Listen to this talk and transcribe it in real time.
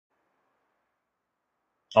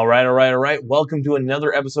All right. Welcome to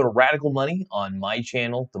another episode of Radical Money on my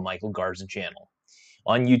channel, the Michael Garza channel,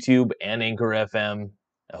 on YouTube and Anchor FM.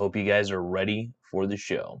 I hope you guys are ready for the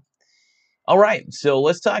show. All right, so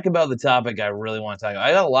let's talk about the topic I really want to talk about.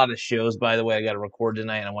 I got a lot of shows, by the way, I got to record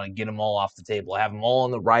tonight, and I want to get them all off the table. I have them all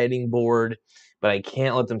on the writing board, but I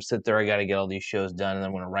can't let them sit there. I got to get all these shows done, and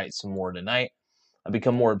I'm going to write some more tonight. I've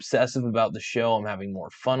become more obsessive about the show. I'm having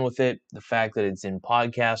more fun with it. The fact that it's in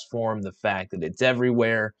podcast form, the fact that it's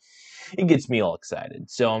everywhere, it gets me all excited.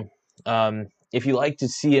 So, if you like to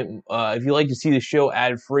see it, if you like to see the show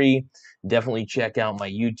ad free, definitely check out my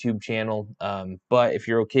YouTube channel. But if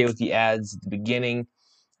you're okay with the ads at the beginning,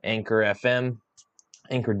 Anchor FM,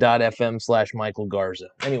 anchor.fm/Michael Garza.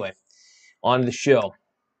 Anyway, on to the show.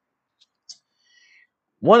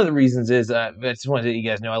 One of the reasons is, I just wanted to let you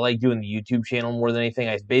guys know, I like doing the YouTube channel more than anything.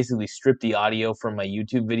 I basically strip the audio from my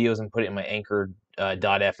YouTube videos and put it in my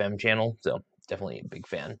Anchor.fm channel. So, definitely a big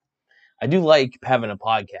fan. I do like having a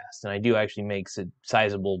podcast, and I do actually make a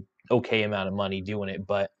sizable, okay amount of money doing it,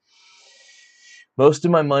 but most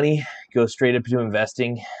of my money goes straight up to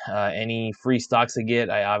investing. Any free stocks I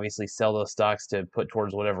get, I obviously sell those stocks to put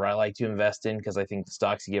towards whatever I like to invest in, because I think the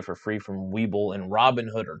stocks you get for free from Webull and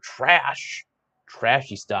Robinhood are trash.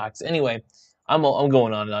 Trashy stocks. Anyway, I'm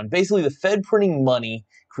going on and on. Basically, the Fed printing money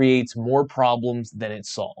creates more problems than it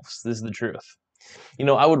solves. This is the truth. You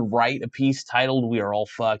know, I would write a piece titled "We Are All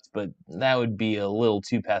Fucked," but that would be a little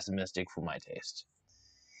too pessimistic for my taste.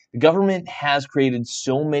 The government has created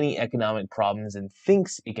so many economic problems and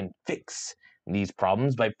thinks it can fix these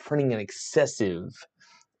problems by printing an excessive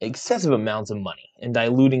amounts of money and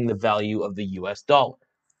diluting the value of the US dollar.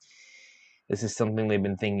 This is something they've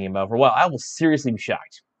been thinking about for a while. I will seriously be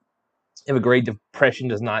shocked if a Great Depression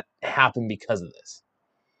does not happen because of this.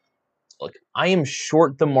 Look, I am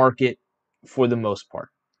short the market for the most part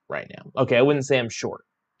right now. Okay, I wouldn't say I'm short.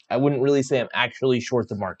 I wouldn't really say I'm actually short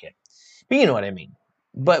the market, but you know what I mean.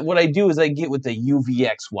 But what I do is I get with the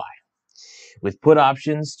UVXY with put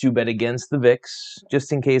options to bet against the VIX,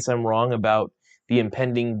 just in case I'm wrong about the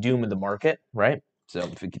impending doom of the market, right? So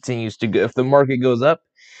if it continues to go, if the market goes up,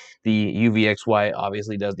 the UVXY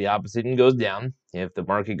obviously does the opposite and goes down. If the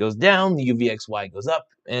market goes down, the UVXY goes up,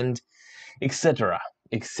 and etc.,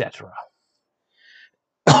 etc.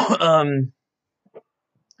 I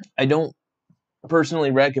don't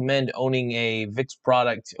personally recommend owning a VIX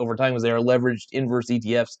product over time, because they are leveraged inverse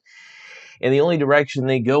ETFs, and the only direction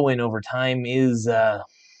they go in over time is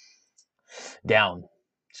down.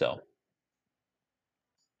 So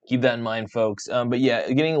keep that in mind, folks. But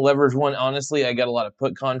yeah, getting leverage one, honestly, I got a lot of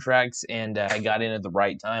put contracts, and I got in at the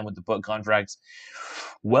right time with the put contracts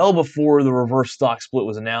well before the reverse stock split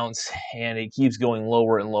was announced, and it keeps going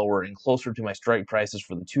lower and lower and closer to my strike prices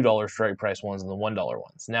for the $2 strike price ones and the $1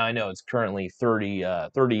 ones. Now I know it's currently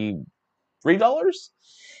 $33,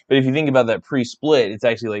 but if you think about that pre-split, it's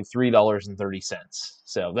actually like $3.30.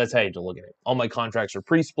 So that's how you have to look at it. All my contracts are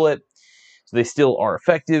pre-split, so they still are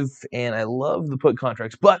effective, and I love the put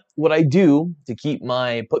contracts. But what I do to keep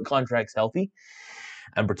my put contracts healthy,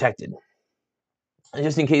 I'm protected. And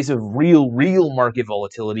just in case of real market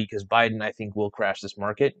volatility, because Biden, I think, will crash this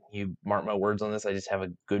market. You mark my words on this. I just have a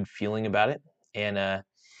good feeling about it. And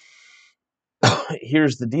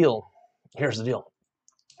here's the deal.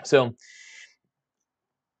 So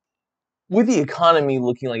with the economy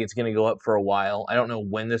looking like it's going to go up for a while, I don't know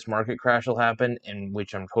when this market crash will happen, in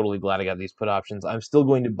which I'm totally glad I got these put options. I'm still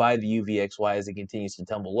going to buy the UVXY as it continues to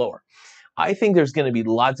tumble lower. I think there's going to be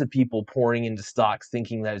lots of people pouring into stocks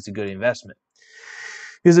thinking that it's a good investment,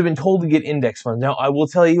 because I've been told to get index funds. Now, I will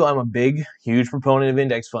tell you, I'm a big, huge proponent of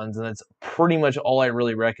index funds, and that's pretty much all I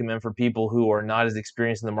really recommend for people who are not as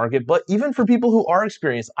experienced in the market. But even for people who are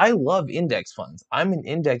experienced, I love index funds. I'm an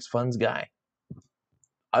index funds guy.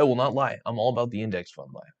 I will not lie. I'm all about the index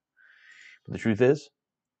fund life. But the truth is,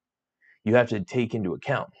 you have to take into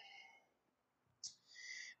account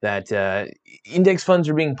that index funds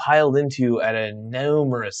are being piled into at a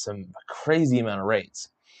crazy amount of rates.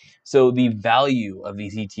 So the value of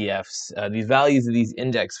these ETFs, these values of these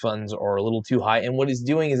index funds are a little too high. And what it's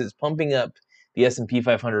doing is it's pumping up the S&P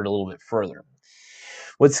 500 a little bit further.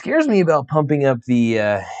 What scares me about pumping up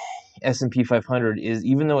the S&P 500 is,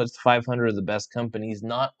 even though it's 500 of the best companies,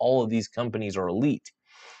 not all of these companies are elite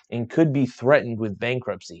and could be threatened with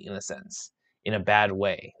bankruptcy, in a sense, in a bad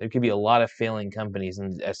way. There could be a lot of failing companies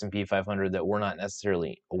in the S&P 500 that we're not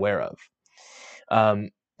necessarily aware of.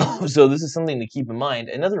 So this is something to keep in mind.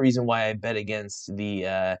 Another reason why I bet against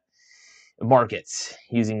the markets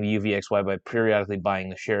using the UVXY by periodically buying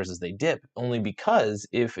the shares as they dip, only because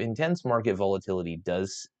if intense market volatility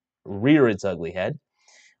does rear its ugly head,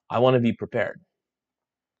 I want to be prepared.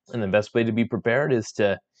 And the best way to be prepared is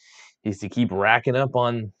to keep racking up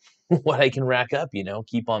on what I can rack up,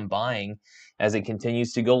 keep on buying as it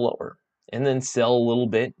continues to go lower, and then sell a little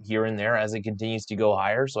bit here and there as it continues to go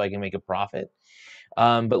higher so I can make a profit.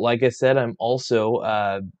 But like I said, I'm also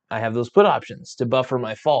I have those put options to buffer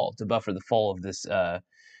the fall of this VIX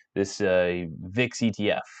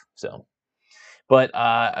ETF. So, but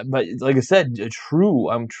like I said,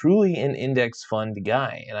 I'm truly an index fund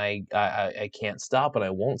guy, and I can't stop, and I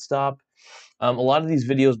won't stop. A lot of these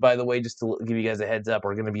videos, by the way, just to give you guys a heads up,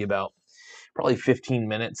 are going to be about probably 15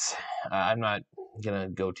 minutes. I'm not going to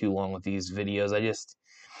go too long with these videos. I just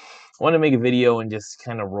want to make a video and just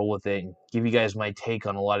kind of roll with it and give you guys my take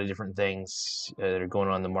on a lot of different things that are going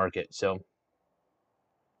on in the market. So,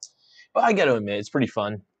 but I got to admit, it's pretty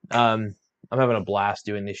fun. I'm having a blast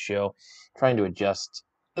doing this show, trying to adjust.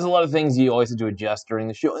 There's a lot of things you always have to adjust during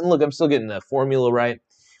the show. And look, I'm still getting the formula right.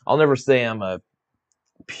 I'll never say I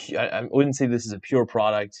wouldn't say this is a pure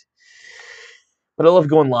product, but I love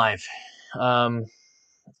going live. And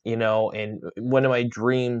one of my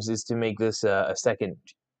dreams is to make this a second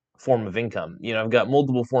form of income. I've got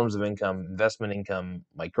multiple forms of income: investment income,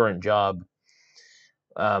 my current job.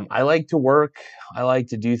 I like to work. I like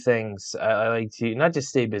to do things. I like to not just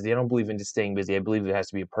stay busy. I don't believe in just staying busy. I believe there has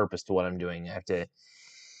to be a purpose to what I'm doing. I have to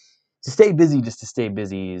stay busy just to stay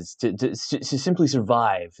busy is to simply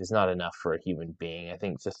survive is not enough for a human being. I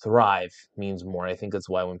think to thrive means more. I think that's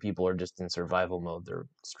why when people are just in survival mode, they're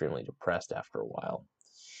extremely depressed after a while.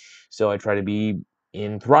 So I try to be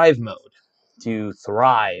in thrive mode, to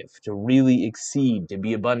thrive, to really exceed, to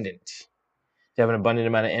be abundant, to have an abundant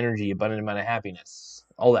amount of energy, abundant amount of happiness,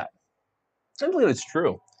 all that. I believe it's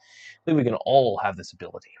true. I believe we can all have this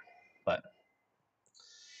ability, but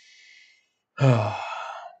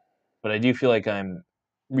but I do feel like I'm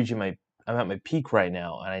at my peak right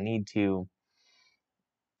now, and I need to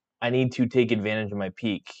take advantage of my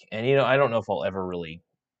peak. And I don't know if I'll ever really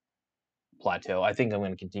plateau. I think I'm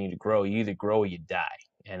going to continue to grow. You either grow or you die,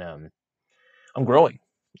 and I'm growing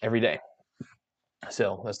every day.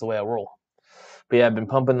 So that's the way I roll. But yeah, I've been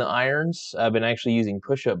pumping the irons. I've been actually using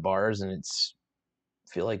push-up bars, and I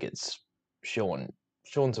feel like it's showing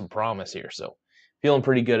some promise here. So feeling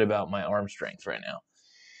pretty good about my arm strength right now.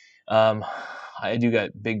 I do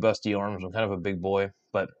got big busty arms. I'm kind of a big boy,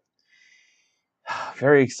 but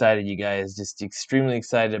very excited, you guys. Just extremely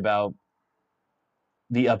excited about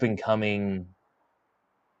the up and coming,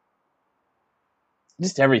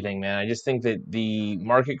 just everything, man. I just think that the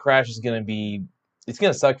market crash is going to be, it's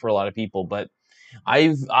going to suck for a lot of people, but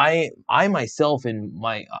I myself and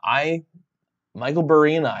Michael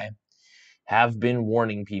Burry and I have been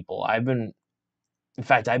warning people. In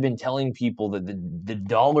fact, I've been telling people that the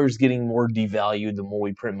dollar's getting more devalued the more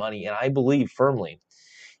we print money, and I believe firmly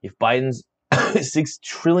if Biden's $6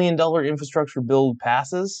 trillion infrastructure bill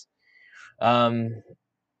passes,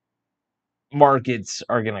 markets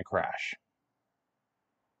are going to crash.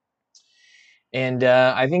 And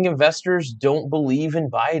I think investors don't believe in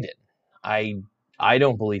Biden. I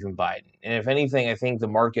don't believe in Biden. And if anything, I think the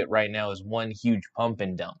market right now is one huge pump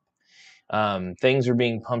and dump. Things are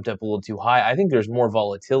being pumped up a little too high. I think there's more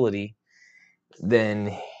volatility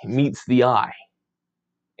than meets the eye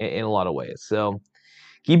in a lot of ways. So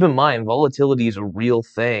keep in mind, volatility is a real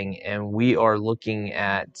thing, and we are looking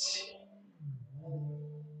at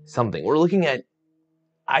something.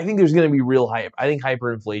 I think there's going to be real hype. I think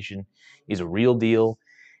hyperinflation is a real deal,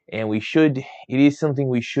 and it is something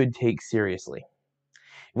we should take seriously.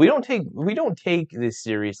 If we don't take this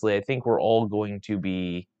seriously, I think we're all going to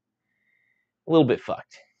be a little bit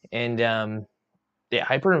fucked. And yeah,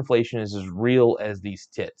 hyperinflation is as real as these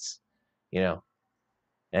tits,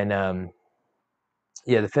 And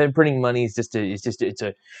yeah, the Fed printing money is it's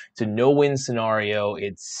a no-win scenario.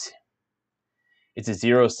 It's a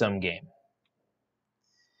zero-sum game.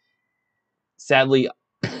 Sadly,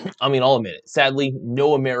 I'll admit it. Sadly,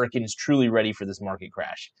 no American is truly ready for this market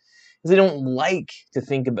crash. Because they don't like to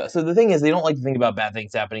think about. So the thing is, they don't like to think about bad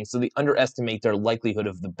things happening. So they underestimate their likelihood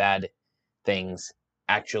of the bad things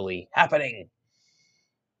actually happening.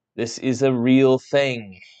 This is a real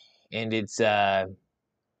thing, and it's a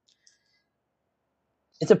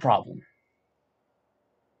problem.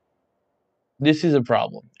 This is a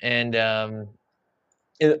problem, and the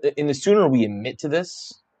sooner we admit to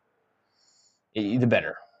this, the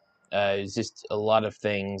better. It's just a lot of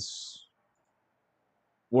things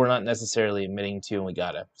we're not necessarily admitting to, and we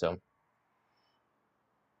gotta. So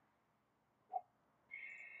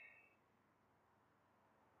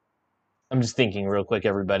I'm just thinking real quick,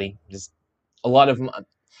 everybody. Just a lot of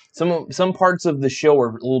some parts of the show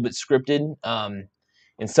are a little bit scripted, and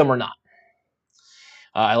some are not.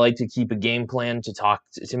 I like to keep a game plan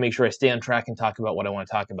to make sure I stay on track and talk about what I want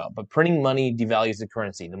to talk about. But printing money devalues the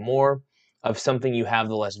currency. The more of something you have,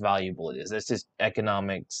 the less valuable it is. That's just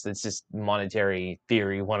economics. That's just monetary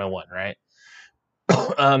theory 101, right?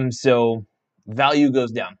 So value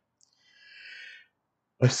goes down.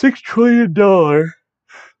 A $6 trillion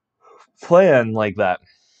plan like that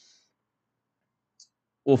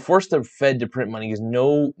will force the Fed to print money because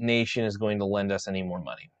no nation is going to lend us any more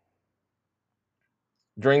money.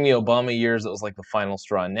 During the Obama years, it was like the final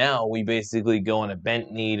straw. Now we basically go on a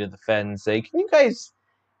bent knee to the Fed and say, can you guys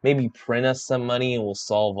maybe print us some money and we'll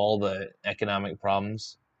solve all the economic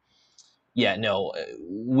problems? Yeah, no,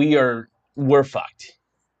 we're fucked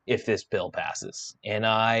if this bill passes. And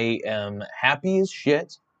I am happy as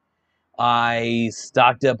shit. I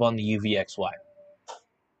stocked up on the UVXY.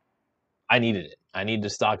 I needed it. I need to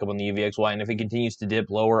stock up on the UVXY, and if it continues to dip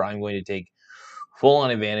lower, I'm going to take full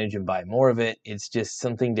on advantage and buy more of it. It's just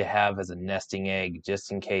something to have as a nesting egg,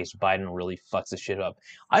 just in case Biden really fucks the shit up.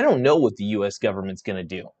 I don't know what the U.S. government's going to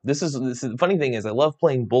do. This is the funny thing is I love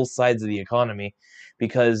playing both sides of the economy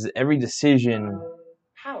because every decision.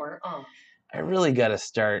 Power off. I really got to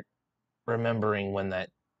start remembering when that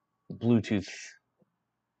Bluetooth.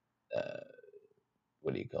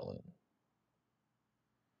 What do you call it?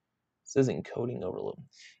 It says encoding overload.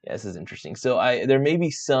 Yeah, this is interesting. So there may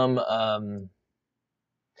be some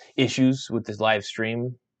issues with this live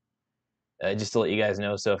stream, just to let you guys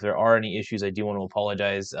know. So if there are any issues, I do want to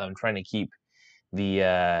apologize. I'm trying to keep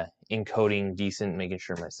the encoding decent, making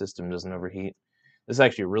sure my system doesn't overheat. This is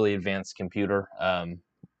actually a really advanced computer.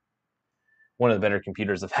 One of the better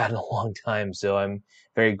computers I've had in a long time, so I'm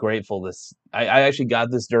very grateful. I actually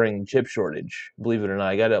got this during the chip shortage, believe it or not.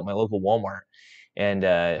 I got it at my local Walmart, and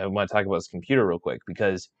I want to talk about this computer real quick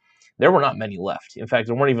because there were not many left. In fact,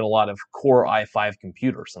 there weren't even a lot of Core i5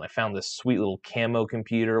 computers, and I found this sweet little camo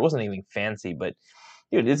computer. It wasn't anything fancy, but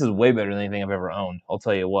dude, this is way better than anything I've ever owned. I'll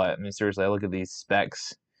tell you what. I mean, seriously, I look at these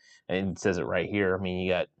specs, and it says it right here. I mean,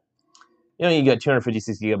 you got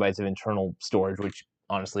 256 gigabytes of internal storage, which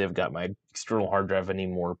honestly, I've got my external hard drive. I need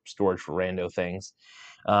more storage for rando things.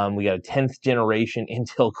 We got a 10th generation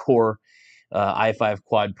Intel Core i5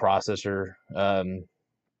 quad processor.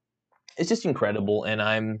 It's just incredible, and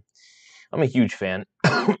I'm a huge fan.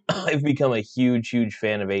 I've become a huge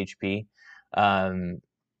fan of HP.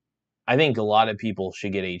 I think a lot of people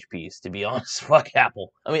should get HPs, to be honest. Fuck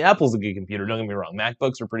Apple. I mean, Apple's a good computer, don't get me wrong.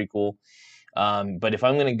 MacBooks are pretty cool. But if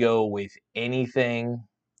I'm going to go with anything,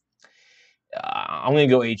 I'm going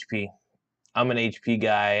to go HP. I'm an HP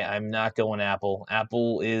guy. I'm not going Apple.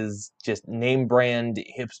 Apple is just name brand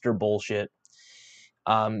hipster bullshit.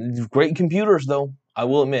 Great computers, though. I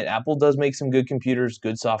will admit, Apple does make some good computers,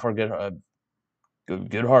 good software,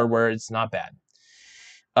 good hardware. It's not bad.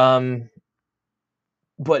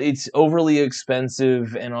 But it's overly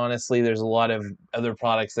expensive, and honestly, there's a lot of other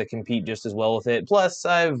products that compete just as well with it. Plus,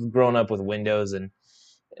 I've grown up with Windows, and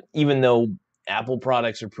even though Apple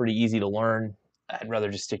products are pretty easy to learn, I'd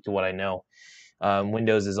rather just stick to what I know.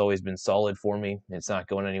 Windows has always been solid for me. It's not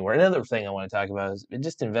going anywhere. Another thing I want to talk about is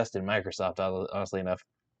just invest in Microsoft, honestly enough.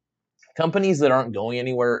 Companies that aren't going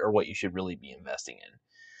anywhere are what you should really be investing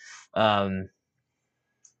in.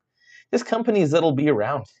 Just companies that'll be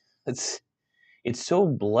around. It's so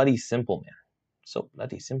bloody simple, man. So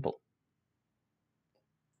bloody simple.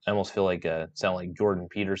 I almost feel like sound like Jordan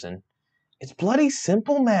Peterson. It's bloody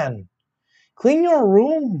simple, man. Clean your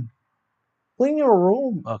room. Clean your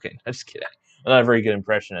room. Okay, I'm just kidding. I'm not a very good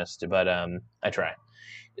impressionist, but I try.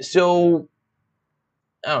 So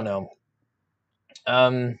I don't know.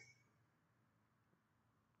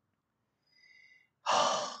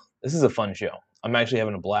 This is a fun show. I'm actually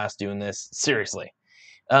having a blast doing this. Seriously.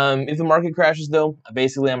 If the market crashes, though,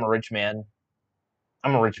 basically I'm a rich man.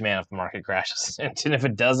 I'm a rich man if the market crashes. And if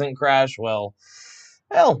it doesn't crash, well,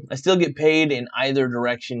 I still get paid in either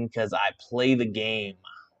direction because I play the game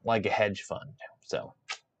like a hedge fund. So,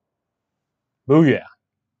 booyah.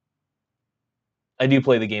 I do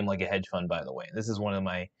play the game like a hedge fund, by the way. This is one of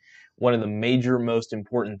the major, most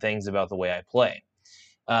important things about the way I play.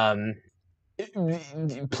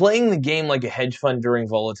 Playing the game like a hedge fund during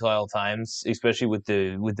volatile times, especially with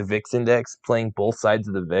the VIX index, playing both sides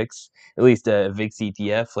of the VIX, at least a VIX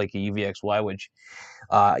ETF like a UVXY, which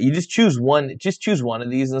you just choose one. Just choose one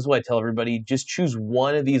of these, and that's what I tell everybody. Just choose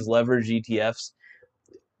one of these leverage ETFs,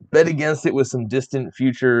 bet against it with some distant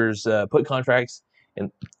futures put contracts,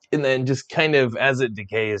 and then just kind of as it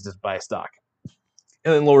decays, just buy stock,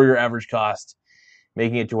 and then lower your average cost,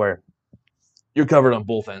 making it to where you're covered on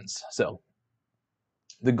both ends. So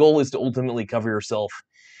the goal is to ultimately cover yourself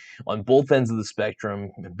on both ends of the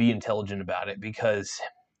spectrum, be intelligent about it, because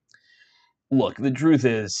look, the truth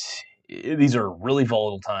is these are really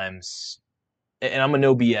volatile times, and I'm a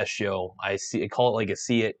no BS show. I call it like I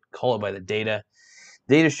see it, call it by the data.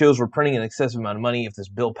 Data shows we're printing an excessive amount of money. If this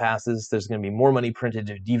bill passes, there's going to be more money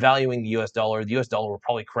printed, devaluing the US dollar. The US dollar will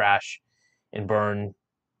probably crash and burn.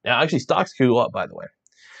 Now, actually, stocks could go up, by the way,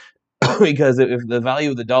 because if the value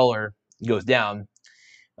of the dollar goes down,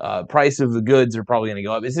 price of the goods are probably going to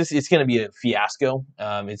go up. It's going to be a fiasco.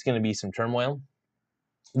 It's going to be some turmoil.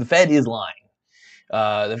 The Fed is lying.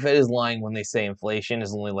 The Fed is lying when they say inflation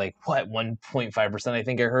is only like, what, 1.5%, I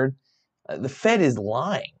think I heard. The Fed is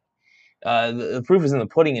lying. The proof is in the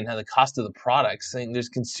pudding and how the cost of the products. Saying there's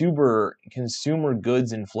consumer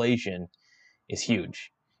goods inflation is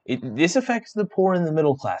huge. This affects the poor and the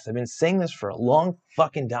middle class. I've been saying this for a long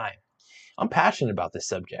fucking time. I'm passionate about this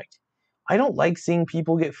subject. I don't like seeing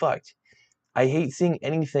people get fucked. I hate seeing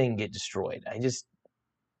anything get destroyed.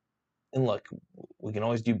 And look, we can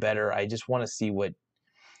always do better. I just want to see what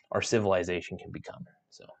our civilization can become.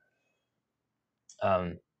 So,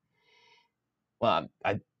 well,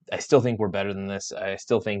 I still think we're better than this. I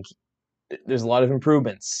still think there's a lot of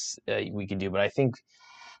improvements we can do, but I think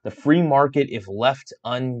the free market, if left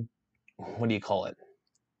what do you call it?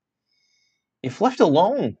 If left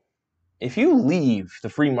alone, if you leave the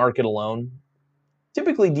free market alone,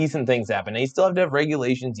 typically decent things happen. Now, you still have to have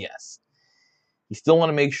regulations, yes. You still want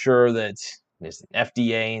to make sure that there's an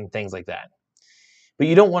FDA and things like that. But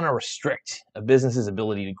you don't want to restrict a business's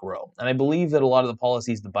ability to grow. And I believe that a lot of the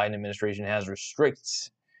policies the Biden administration has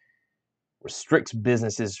restricts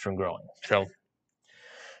businesses from growing. So,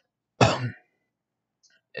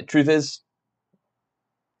 the truth is,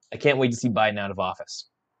 I can't wait to see Biden out of office.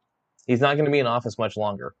 He's not going to be in office much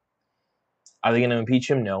longer. Are they going to impeach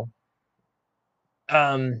him? No.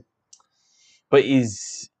 But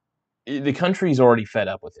the country's already fed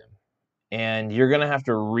up with him. And you're going to have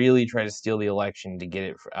to really try to steal the election to get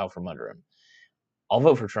it out from under him. I'll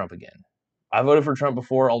vote for Trump again. I voted for Trump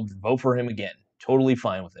before. I'll vote for him again. Totally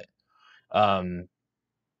fine with it.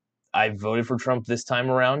 I voted for Trump this time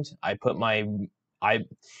around. When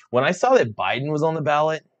I saw that Biden was on the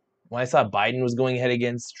ballot, when I saw Biden was going ahead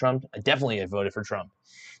against Trump, I voted for Trump.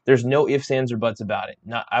 There's no ifs, ands, or buts about it.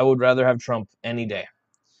 I would rather have Trump any day.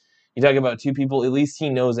 You talk about two people, at least he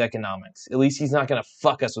knows economics. At least he's not going to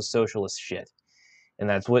fuck us with socialist shit. And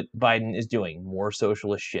that's what Biden is doing, more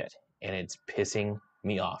socialist shit. And it's pissing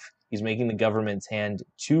me off. He's making the government's hand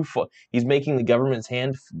too far. He's making the government's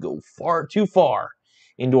hand go far too far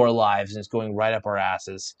into our lives, and it's going right up our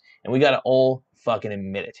asses. And we got to all fucking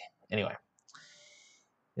admit it. Anyway,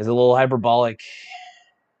 is it a little hyperbolic?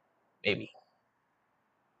 Maybe.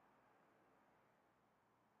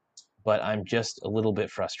 But I'm just a little bit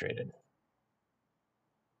frustrated.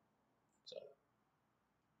 So.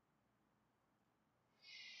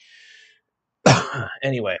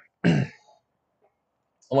 Anyway, I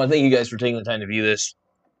want to thank you guys for taking the time to view this.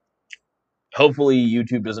 Hopefully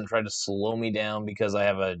YouTube doesn't try to slow me down because I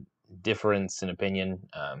have a difference in opinion.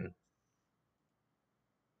 I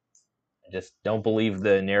just don't believe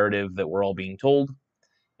the narrative that we're all being told.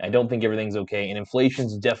 I don't think everything's okay, and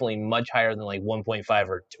inflation's definitely much higher than like 1.5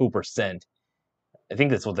 or 2%. I think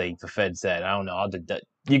that's what the Fed said. I don't know.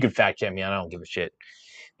 You can fact check me. I don't give a shit.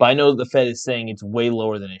 But I know the Fed is saying it's way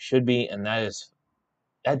lower than it should be, and that's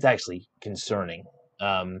actually concerning.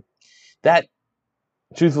 That,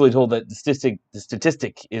 truthfully told, that the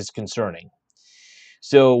statistic is concerning.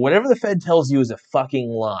 So whatever the Fed tells you is a fucking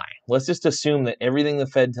lie. Let's just assume that everything the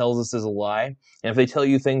Fed tells us is a lie. And if they tell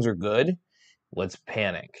you things are good, let's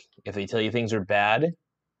panic. If they tell you things are bad,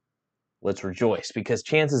 let's rejoice. Because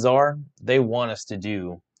chances are they want us to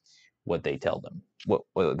do what they tell them.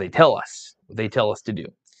 What they tell us. What they tell us to do.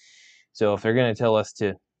 So if they're going to tell us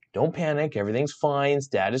to don't panic, everything's fine,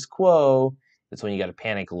 status quo, that's when you got to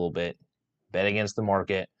panic a little bit. Bet against the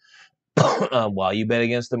market. While you bet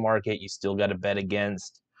against the market, you still got to bet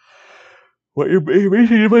against what you're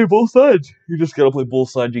basically play both sides. You just got to play both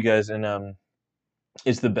sides, you guys, and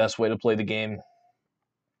it's the best way to play the game.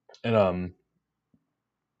 And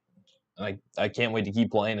I can't wait to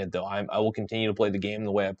keep playing it though. I will continue to play the game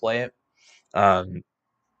the way I play it. The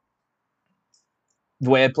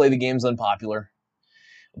way I play the game is unpopular,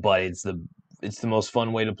 but it's the most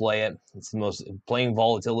fun way to play it. It's the most playing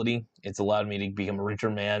volatility. It's allowed me to become a richer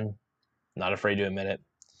man. Not afraid to admit it.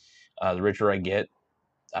 The richer I get,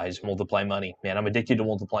 I just multiply money. Man, I'm addicted to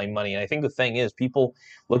multiplying money. And I think the thing is, people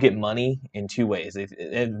look at money in two ways,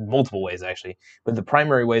 in multiple ways, actually. But the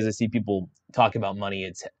primary ways I see people talk about money,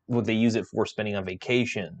 it's what they use it for, spending on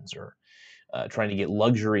vacations or trying to get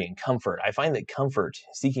luxury and comfort. I find that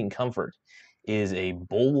seeking comfort, is a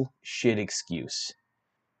bullshit excuse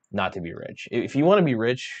not to be rich. If you want to be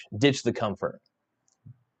rich, ditch the comfort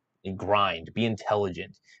and grind, be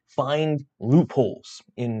intelligent, find loopholes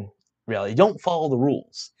in reality. Don't follow the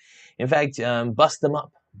rules. In fact, bust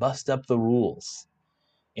up the rules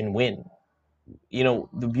and win.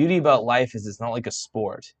 The beauty about life is it's not like a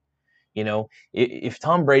sport. If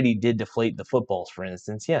Tom Brady did deflate the footballs, for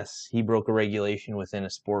instance, yes, he broke a regulation within a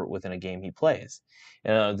sport, within a game he plays.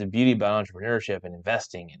 The beauty about entrepreneurship and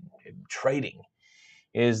investing and trading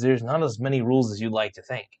is there's not as many rules as you'd like to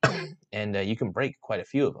think, and you can break quite a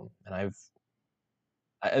few of them.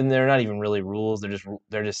 And they're not even really rules;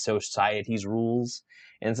 they're just society's rules,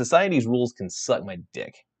 and society's rules can suck my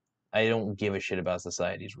dick. I don't give a shit about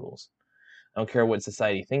society's rules. I don't care what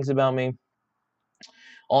society thinks about me.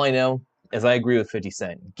 All I know is I agree with 50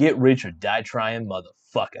 Cent. Get rich or die trying,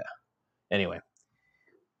 motherfucker. Anyway,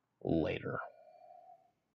 later.